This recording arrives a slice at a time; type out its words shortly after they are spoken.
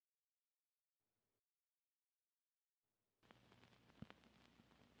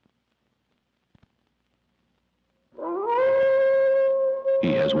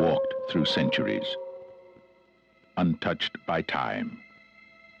through centuries, untouched by time.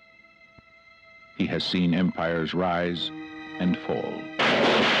 He has seen empires rise and fall.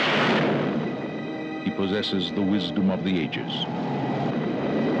 He possesses the wisdom of the ages.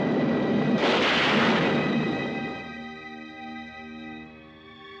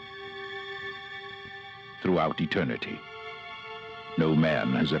 Throughout eternity, no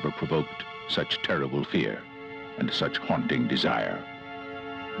man has ever provoked such terrible fear and such haunting desire.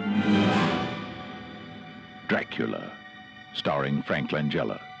 Dracula, starring Frank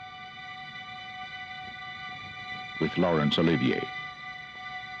Langella, with Laurence Olivier.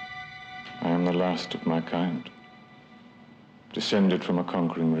 I am the last of my kind, descended from a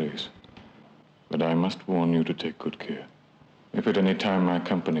conquering race. But I must warn you to take good care. If at any time my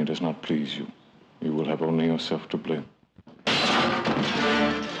company does not please you, you will have only yourself to blame.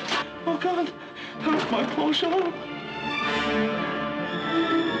 Oh, God! Help my poor Charlotte!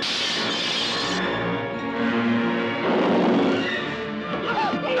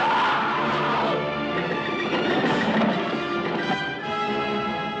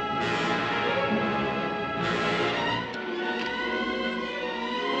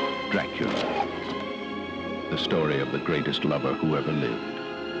 Dracula, the story of the greatest lover who ever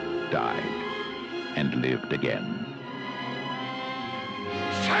lived, died, and lived again.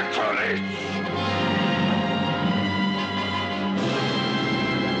 Sacrilege!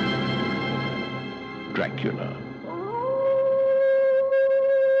 Dracula.